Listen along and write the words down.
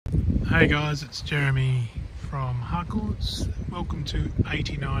Hey guys, it's Jeremy from Harcourts. Welcome to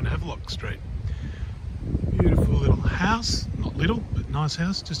 89 Havelock Street. Beautiful little house, not little, but nice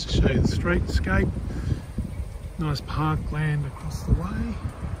house, just to show you the streetscape. Nice parkland across the way.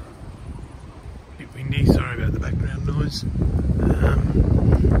 A bit windy, sorry about the background noise.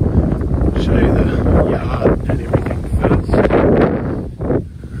 Show you the yard and everything first.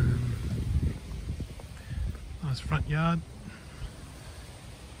 Nice front yard.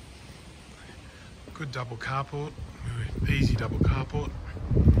 Good double carport, easy double carport.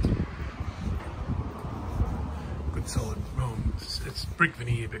 Good solid, well, it's brick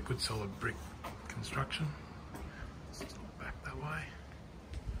veneer, but good solid brick construction. Let's look back that way.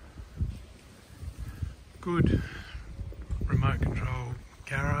 Good remote control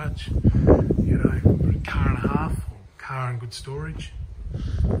garage, you know, a car and a half, or car and good storage.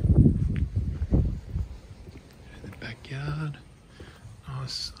 The backyard,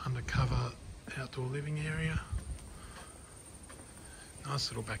 nice undercover outdoor living area. Nice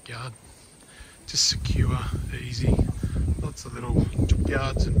little backyard, just secure, easy. Lots of little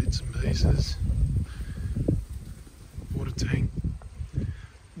yards and bits and pieces. Water tank,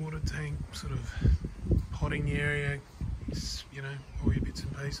 sort of potting area, you know, all your bits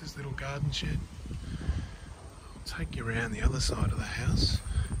and pieces. Little garden shed. I'll take you around the other side of the house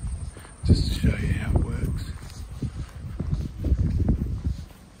just to show you how it works.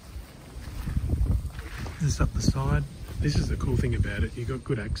 This is up the side. This is the cool thing about it. You've got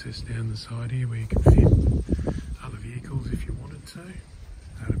good access down the side here where you can fit other vehicles if you wanted to.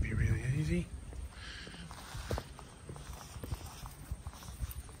 That'd be really easy.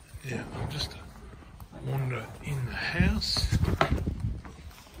 Yeah, I'll just wander in the house.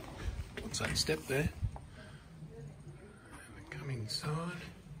 Once I step there, and come inside.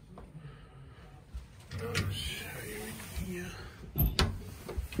 I'll show you in here.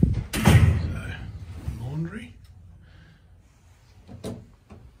 Laundry,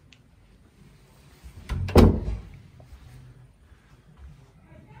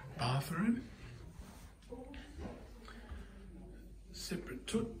 bathroom, separate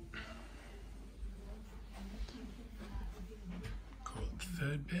toot, call it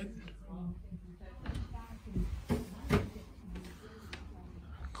third bed,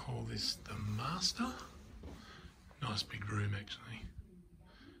 call this the master. Nice big room actually,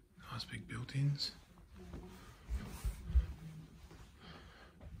 nice big built-ins.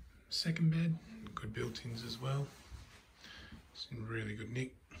 Second bed, good built-ins as well. It's in really good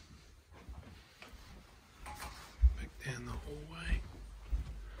nick. Back down the hallway.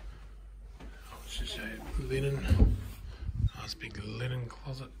 I'll just show you linen. Nice big linen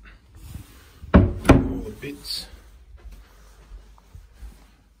closet. All the bits.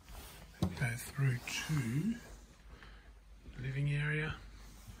 Go through to living area.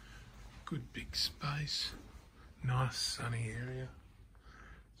 Good big space. Nice sunny area.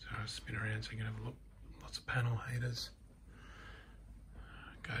 So I'll spin around so you can have a look. Lots of panel heaters.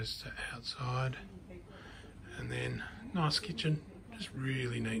 Goes to outside. And then nice kitchen. Just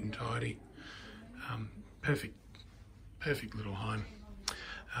really neat and tidy. Perfect little home.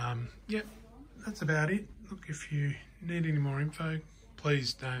 Yeah, that's about it. Look, if you need any more info,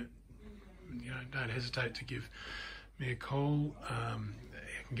 please don't hesitate to give me a call. I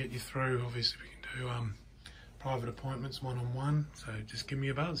can get you through. Obviously we can do private appointments one-on-one, so just give me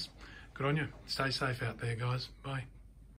a buzz. Good on you. Stay safe out there, guys. Bye.